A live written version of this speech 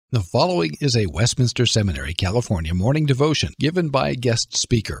The following is a Westminster Seminary, California morning devotion given by a guest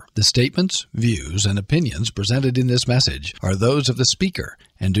speaker. The statements, views, and opinions presented in this message are those of the speaker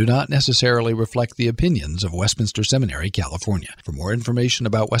and do not necessarily reflect the opinions of Westminster Seminary, California. For more information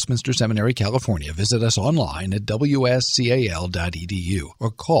about Westminster Seminary, California, visit us online at wscal.edu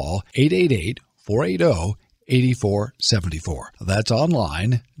or call 888-480-8474. That's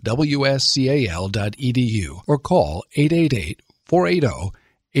online, wscal.edu or call 888-480-8474.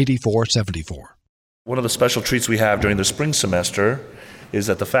 8474. One of the special treats we have during the spring semester is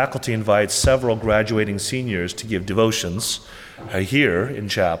that the faculty invites several graduating seniors to give devotions here in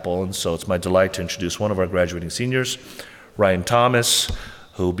chapel, and so it's my delight to introduce one of our graduating seniors, Ryan Thomas,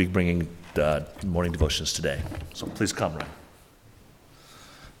 who will be bringing morning devotions today. So please come, Ryan.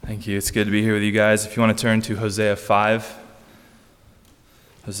 Thank you. It's good to be here with you guys. If you want to turn to Hosea 5.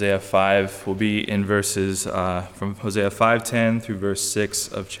 Hosea 5 will be in verses from Hosea 5:10 through verse 6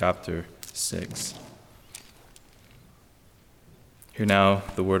 of chapter 6. Hear now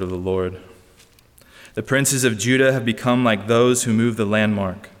the word of the Lord. The princes of Judah have become like those who move the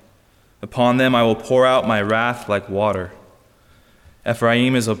landmark. Upon them I will pour out my wrath like water.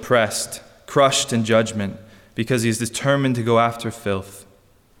 Ephraim is oppressed, crushed in judgment, because he is determined to go after filth.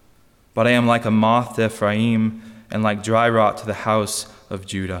 But I am like a moth to Ephraim, and like dry rot to the house of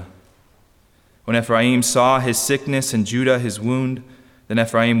Judah. When Ephraim saw his sickness and Judah his wound, then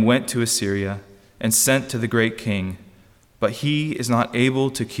Ephraim went to Assyria and sent to the great king. But he is not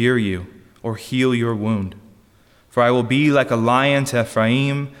able to cure you or heal your wound. For I will be like a lion to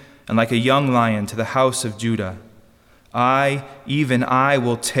Ephraim and like a young lion to the house of Judah. I, even I,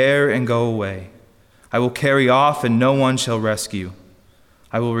 will tear and go away. I will carry off and no one shall rescue.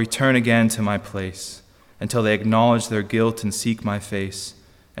 I will return again to my place, until they acknowledge their guilt and seek my face,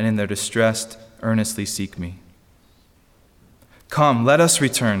 and in their distress earnestly seek me. Come, let us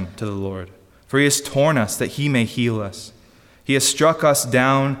return to the Lord, for he has torn us that he may heal us. He has struck us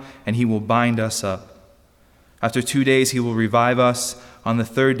down, and he will bind us up. After 2 days he will revive us. On the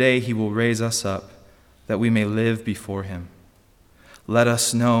third day he will raise us up, that we may live before him. Let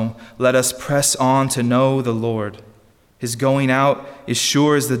us press on to know the Lord. His going out is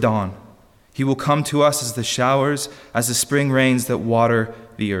sure as the dawn. He will come to us as the showers, as the spring rains that water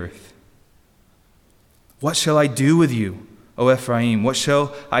the earth. What shall I do with you, O Ephraim? What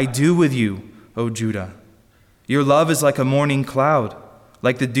shall I do with you, O Judah? Your love is like a morning cloud,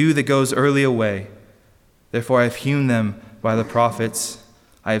 like the dew that goes early away. Therefore I have hewn them by the prophets.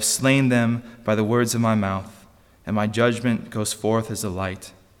 I have slain them by the words of my mouth, and my judgment goes forth as the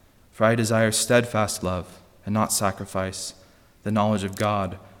light. For I desire steadfast love and not sacrifice, the knowledge of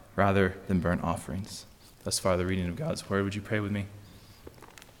God rather than burnt offerings. Thus far, the reading of God's word. Would you pray with me?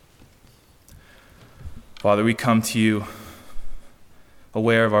 Father, we come to you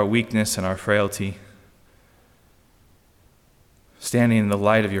aware of our weakness and our frailty. Standing in the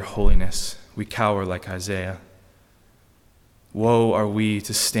light of your holiness, we cower like Isaiah. Woe are we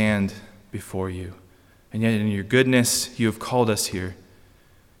to stand before you. And yet in your goodness, you have called us here.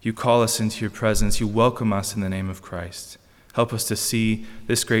 You call us into your presence. You welcome us in the name of Christ. Help us to see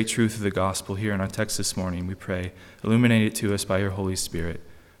this great truth of the gospel here in our text this morning, we pray. Illuminate it to us by your Holy Spirit.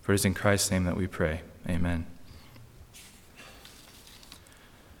 For it is in Christ's name that we pray. Amen.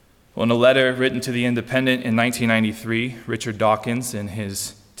 Well, in a letter written to The Independent in 1993, Richard Dawkins, in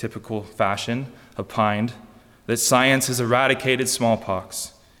his typical fashion, opined that science has eradicated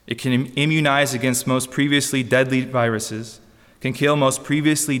smallpox. It can immunize against most previously deadly viruses, can kill most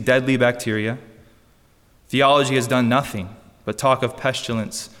previously deadly bacteria. Theology has done nothing but talk of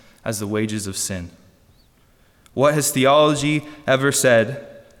pestilence as the wages of sin. What has theology ever said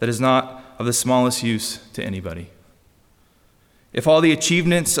that is not of the smallest use to anybody? If all the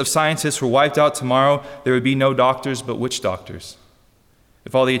achievements of scientists were wiped out tomorrow, there would be no doctors but witch doctors.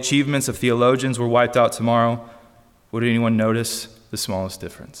 If all the achievements of theologians were wiped out tomorrow, would anyone notice the smallest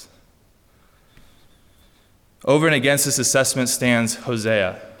difference? Over and against this assessment stands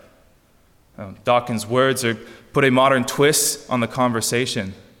Hosea. Dawkins' words put a modern twist on the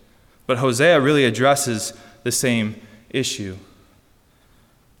conversation, but Hosea really addresses the same issue.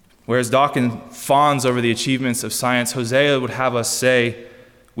 Whereas Dawkins fawns over the achievements of science, Hosea would have us say,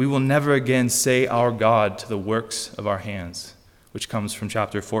 we will never again say our God to the works of our hands, which comes from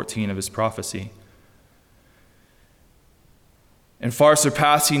chapter 14 of his prophecy. And far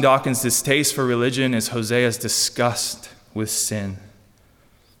surpassing Dawkins' distaste for religion is Hosea's disgust with sin.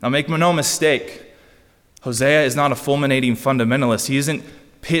 Now make no mistake, Hosea is not a fulminating fundamentalist. He isn't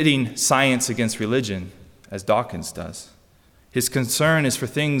pitting science against religion, as Dawkins does. His concern is for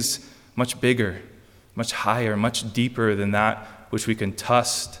things much bigger, much higher, much deeper than that which we can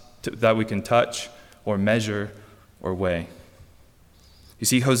touch or measure or weigh. You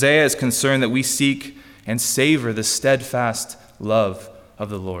see, Hosea is concerned that we seek and savor the steadfast love of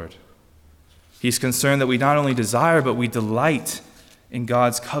the Lord. He's concerned that we not only desire, but we delight in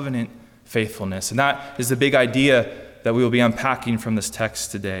God's covenant faithfulness. And that is the big idea that we will be unpacking from this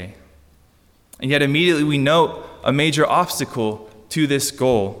text today. And yet immediately we note a major obstacle to this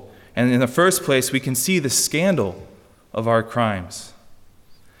goal. And in the first place, we can see the scandal of our crimes.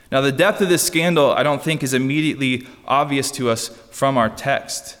 Now, the depth of this scandal, I don't think, is immediately obvious to us from our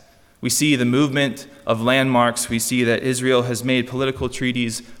text. We see the movement of landmarks. We see that Israel has made political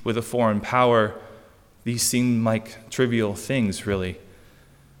treaties with a foreign power. These seem like trivial things, really.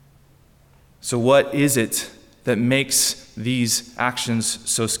 So what is it that makes these actions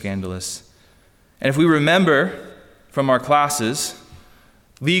so scandalous? And if we remember from our classes,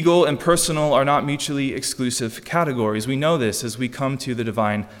 legal and personal are not mutually exclusive categories. We know this as we come to the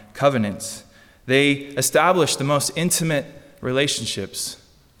divine covenants. They establish the most intimate relationships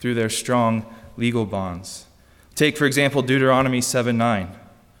through their strong legal bonds. Take, for example, Deuteronomy 7:9.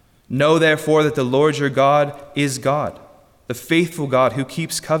 Know therefore that the Lord your God is God, the faithful God who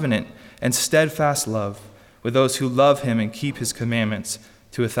keeps covenant and steadfast love with those who love him and keep his commandments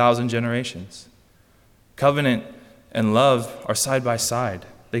to 1,000 generations. Covenant and love are side by side.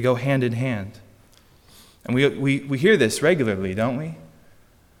 They go hand in hand. And we hear this regularly, don't we?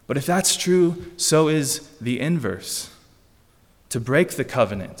 But if that's true, so is the inverse. To break the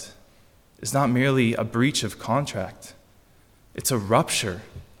covenant is not merely a breach of contract. It's a rupture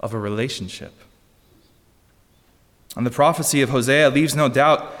of a relationship. And the prophecy of Hosea leaves no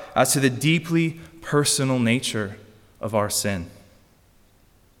doubt as to the deeply personal nature of our sin.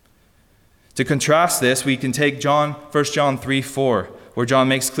 To contrast this, we can take 1 John 3:4, where John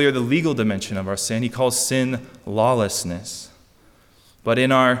makes clear the legal dimension of our sin. He calls sin lawlessness. But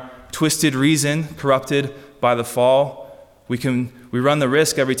in our twisted reason, corrupted by the fall, we run the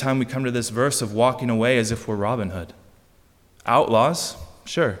risk every time we come to this verse of walking away as if we're Robin Hood. Outlaws,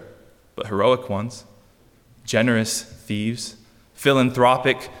 sure, but heroic ones. Generous thieves,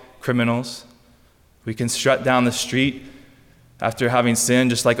 philanthropic criminals. We can strut down the street after having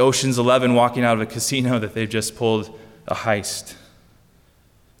sinned, just like Ocean's 11 walking out of a casino that they've just pulled a heist.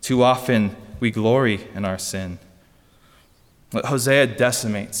 Too often we glory in our sin. But Hosea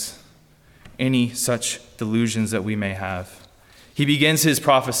decimates any such delusions that we may have. He begins his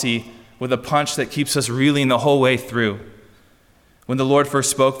prophecy with a punch that keeps us reeling the whole way through. When the Lord first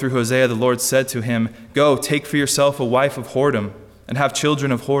spoke through Hosea, the Lord said to him, "Go, take for yourself a wife of whoredom, and have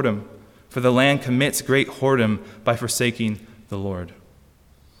children of whoredom, for the land commits great whoredom by forsaking the Lord."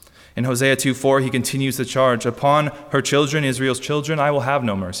 In Hosea 2:4, he continues the charge, "Upon her children, Israel's children, I will have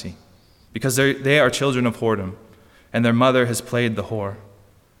no mercy, because they are children of whoredom, and their mother has played the whore."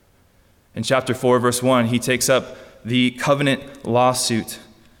 In chapter 4, verse 1, he takes up the covenant lawsuit.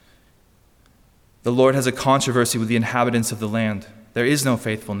 The Lord has a controversy with the inhabitants of the land. There is no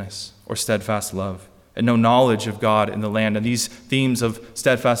faithfulness or steadfast love, and no knowledge of God in the land. And these themes of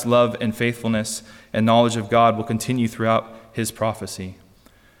steadfast love and faithfulness and knowledge of God will continue throughout his prophecy.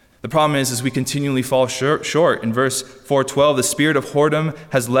 The problem is we continually fall short. In verse 4:12, the spirit of whoredom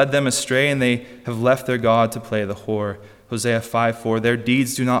has led them astray, and they have left their God to play the whore. Hosea 5:4, their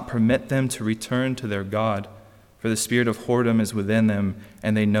deeds do not permit them to return to their God, for the spirit of whoredom is within them,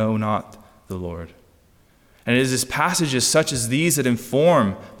 and they know not the Lord. And it is passages such as these that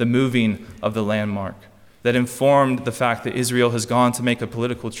inform the moving of the landmark, that informed the fact that Israel has gone to make a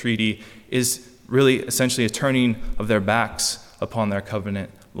political treaty, is really essentially a turning of their backs upon their covenant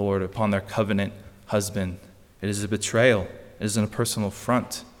Lord, upon their covenant husband. It is a betrayal. It is a personal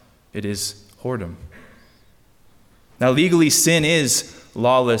affront. It is whoredom. Now, legally, sin is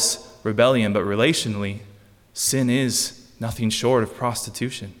lawless rebellion, but relationally, sin is nothing short of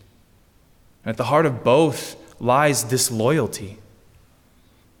prostitution. And at the heart of both lies disloyalty.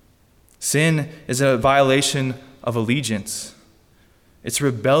 Sin is a violation of allegiance. It's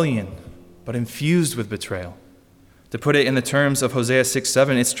rebellion, but infused with betrayal. To put it in the terms of Hosea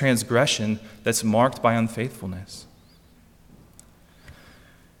 6:7, it's transgression that's marked by unfaithfulness.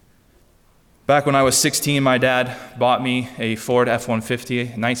 Back when I was 16, my dad bought me a Ford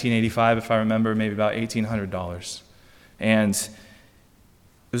F-150, 1985, if I remember, maybe about $1,800. And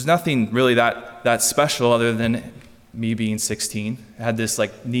there was nothing really that special other than me being 16. It had this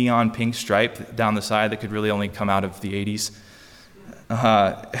like neon pink stripe down the side that could really only come out of the 80s.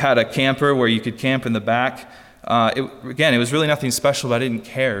 It had a camper where you could camp in the back. It was really nothing special, but I didn't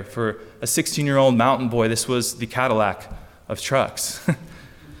care. For a 16-year-old mountain boy, this was the Cadillac of trucks.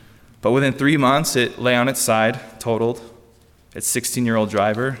 But within 3 months, it lay on its side, totaled. It's 16-year-old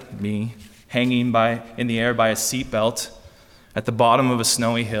driver, me, hanging in the air by a seatbelt at the bottom of a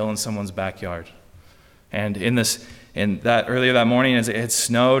snowy hill in someone's backyard. And earlier that morning, as it had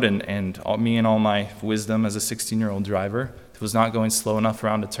snowed, and me and all my wisdom as a 16-year-old driver, was not going slow enough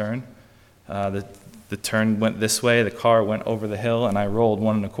around a turn. The turn went this way, the car went over the hill, and I rolled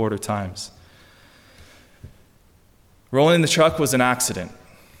 1 1/4 times. Rolling the truck was an accident.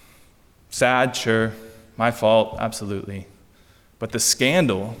 Sad, sure. My fault, absolutely. But the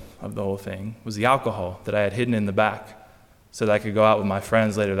scandal of the whole thing was the alcohol that I had hidden in the back so that I could go out with my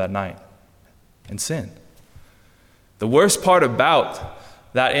friends later that night and sin. The worst part about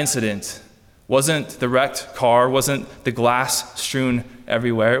that incident wasn't the wrecked car, wasn't the glass strewn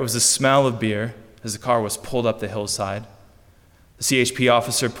everywhere. It was the smell of beer as the car was pulled up the hillside. The CHP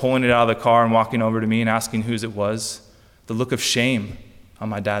officer pulling it out of the car and walking over to me and asking whose it was. The look of shame on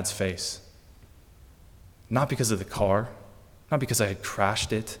my dad's face. Not because of the car, not because I had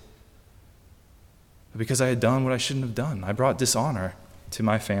crashed it, but because I had done what I shouldn't have done. I brought dishonor to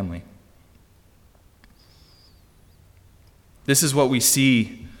my family. This is what we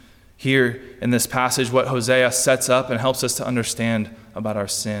see here in this passage, what Hosea sets up and helps us to understand about our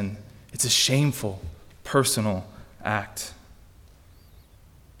sin. It's a shameful, personal act.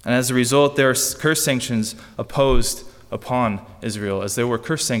 And as a result, there are curse sanctions opposed upon Israel, as there were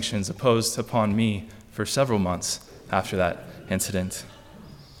curse sanctions opposed upon me for several months after that incident.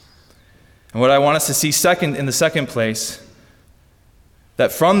 And what I want us to see in the second place,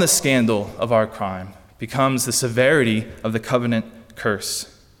 that from the scandal of our crime becomes the severity of the covenant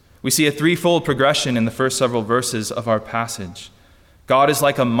curse. We see a threefold progression in the first several verses of our passage. God is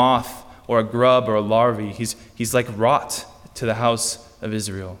like a moth or a grub or a larvae. He's like rot to the house of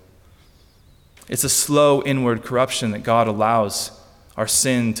Israel. It's a slow inward corruption that God allows our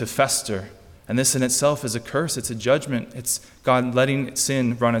sin to fester. And this in itself is a curse. It's a judgment. It's God letting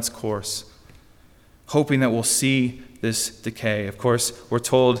sin run its course, hoping that we'll see this decay. Of course, we're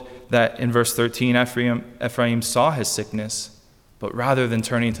told that in verse 13, Ephraim saw his sickness, but rather than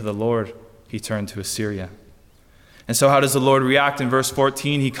turning to the Lord, he turned to Assyria. And so how does the Lord react? In verse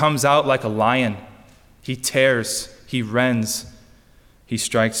 14, he comes out like a lion. He tears, he rends, he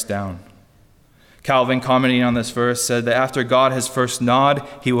strikes down. Calvin, commenting on this verse, said that after God has first gnawed,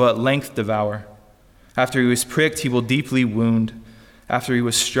 he will at length devour. After he was pricked, he will deeply wound. After he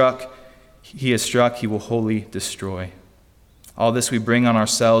is struck, he will wholly destroy. All this we bring on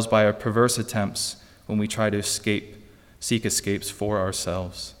ourselves by our perverse attempts when we try to seek escapes for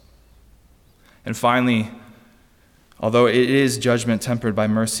ourselves. And finally, although it is judgment tempered by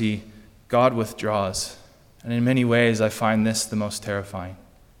mercy, God withdraws. And in many ways, I find this the most terrifying.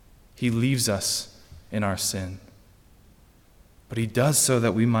 He leaves us in our sin. But he does so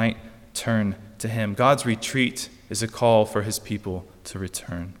that we might turn to him. God's retreat is a call for his people to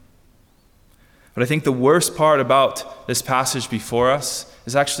return. But I think the worst part about this passage before us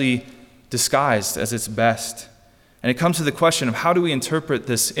is actually disguised as its best. And it comes to the question of how do we interpret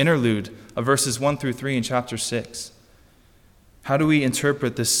this interlude of verses 1 through 3 in chapter 6? How do we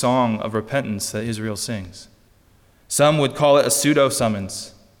interpret this song of repentance that Israel sings? Some would call it a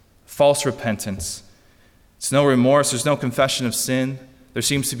pseudo-summons, false repentance. It's no remorse, there's no confession of sin. There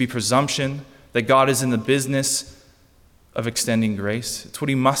seems to be presumption that God is in the business of extending grace. It's what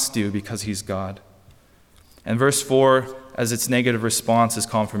he must do because he's God. And verse 4, as its negative response, is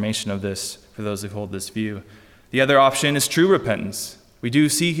confirmation of this for those who hold this view. The other option is true repentance. We do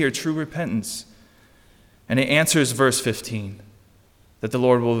see here true repentance. And it answers verse 15, that the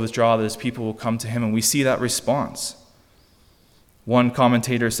Lord will withdraw, that his people will come to him, and we see that response. One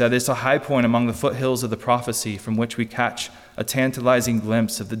commentator said, it's a high point among the foothills of the prophecy from which we catch a tantalizing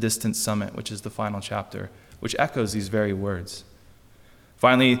glimpse of the distant summit, which is the final chapter, which echoes these very words.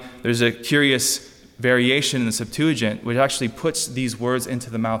 Finally, there's a curious variation in the Septuagint, which actually puts these words into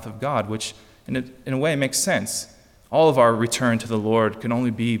the mouth of God, which in a way makes sense. All of our return to the Lord can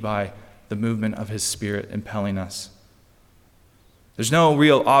only be by the movement of his Spirit impelling us. There's no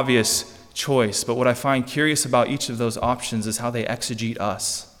real obvious choice, but what I find curious about each of those options is how they exegete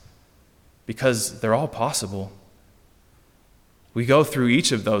us, because they're all possible. We go through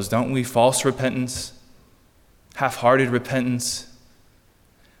each of those, don't we? False repentance, half-hearted repentance.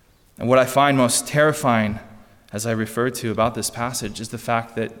 And what I find most terrifying, as I referred to about this passage, is the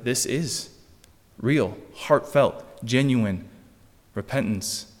fact that this is real, heartfelt, genuine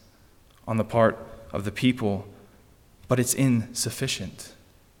repentance on the part of the people, but it's insufficient.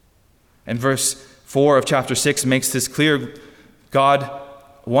 And verse 4 of chapter 6 makes this clear. God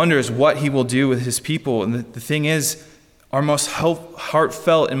wonders what he will do with his people. And the thing is, our most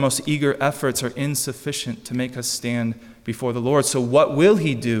heartfelt and most eager efforts are insufficient to make us stand before the Lord. So what will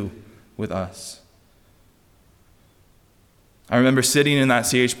he do with us? I remember sitting in that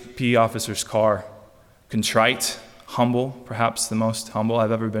CHP officer's car, contrite, humble, perhaps the most humble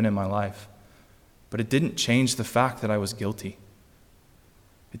I've ever been in my life. But it didn't change the fact that I was guilty.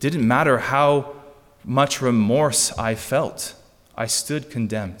 It didn't matter how much remorse I felt. I stood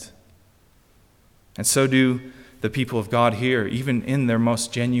condemned. And so do the people of God here, even in their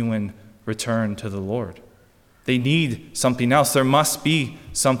most genuine return to the Lord. They need something else. There must be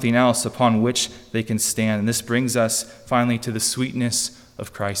something else upon which they can stand. And this brings us finally to the sweetness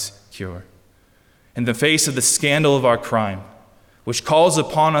of Christ's cure. In the face of the scandal of our crime, which calls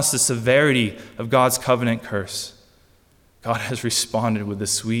upon us the severity of God's covenant curse, God has responded with the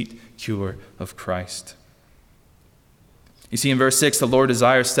sweet cure of Christ. You see, in verse 6, the Lord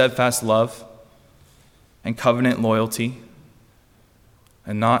desires steadfast love and covenant loyalty,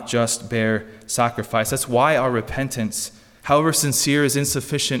 and not just bare sacrifice. That's why our repentance, however sincere, is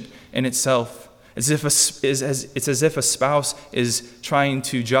insufficient in itself. It's as if a spouse is trying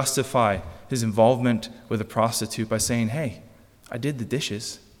to justify his involvement with a prostitute by saying, hey, I did the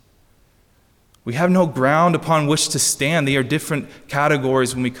dishes. We have no ground upon which to stand. They are different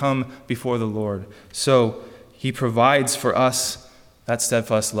categories when we come before the Lord. So he provides for us that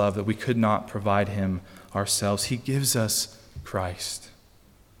steadfast love that we could not provide him ourselves. He gives us Christ.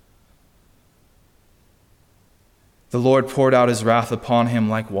 The Lord poured out his wrath upon him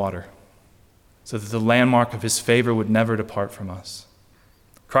like water, so that the landmark of his favor would never depart from us.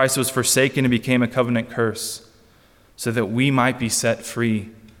 Christ was forsaken and became a covenant curse, so that we might be set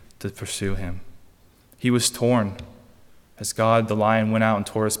free to pursue him. He was torn. As God, the lion, went out and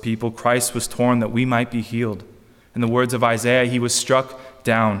tore his people, Christ was torn that we might be healed. In the words of Isaiah, he was struck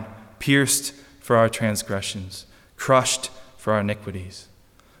down, pierced for our transgressions, crushed for our iniquities.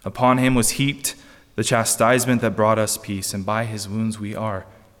 Upon him was heaped the chastisement that brought us peace, and by his wounds we are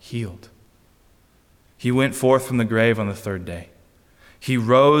healed. He went forth from the grave on the third day. He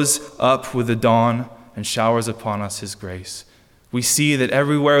rose up with the dawn and showers upon us his grace. We see that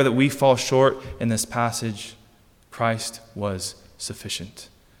everywhere that we fall short in this passage, Christ was sufficient.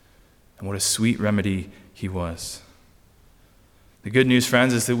 And what a sweet remedy he was. The good news,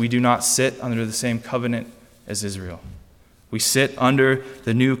 friends, is that we do not sit under the same covenant as Israel. We sit under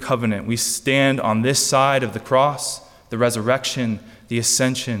the new covenant. We stand on this side of the cross, the resurrection, the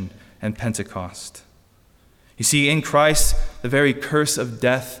ascension, and Pentecost. You see, in Christ, the very curse of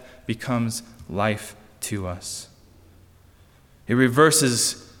death becomes life to us. It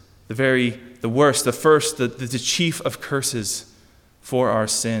reverses the worst, the first, the chief of curses for our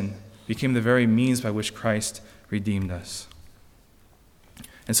sin, became the very means by which Christ redeemed us.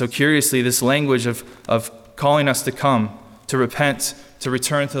 And so curiously, this language of calling us to come, to repent, to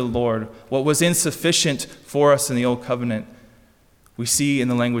return to the Lord, what was insufficient for us in the Old Covenant, we see in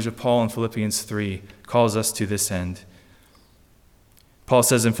the language of Paul in Philippians 3, calls us to this end. Paul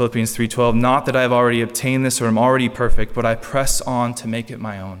says in Philippians 3:12, not that I have already obtained this or am already perfect, but I press on to make it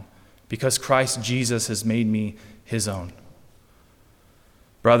my own, because Christ Jesus has made me his own.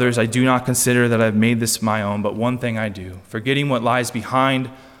 Brothers, I do not consider that I have made this my own, but one thing I do, forgetting what lies behind,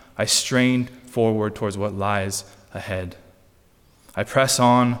 I strain forward towards what lies ahead. I press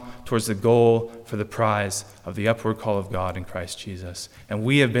on towards the goal for the prize of the upward call of God in Christ Jesus. And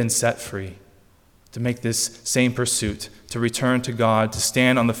we have been set free to make this same pursuit, to return to God, to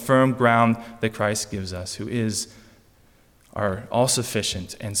stand on the firm ground that Christ gives us, who is our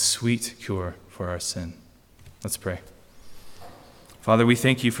all-sufficient and sweet cure for our sin. Let's pray. Father, we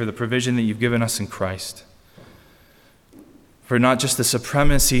thank you for the provision that you've given us in Christ, for not just the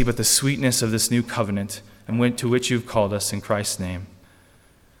supremacy, but the sweetness of this new covenant and to which you've called us in Christ's name.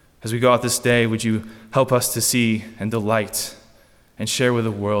 As we go out this day, would you help us to see and delight and share with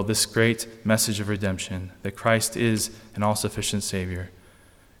the world this great message of redemption, that Christ is an all-sufficient Savior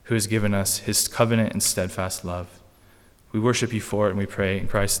who has given us his covenant and steadfast love. We worship you for it, and we pray in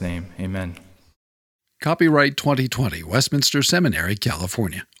Christ's name. Amen. Copyright 2020, Westminster Seminary,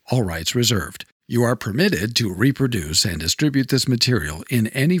 California. All rights reserved. You are permitted to reproduce and distribute this material in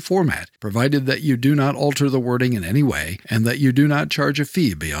any format, provided that you do not alter the wording in any way and that you do not charge a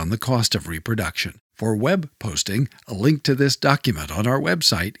fee beyond the cost of reproduction. For web posting, a link to this document on our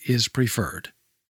website is preferred.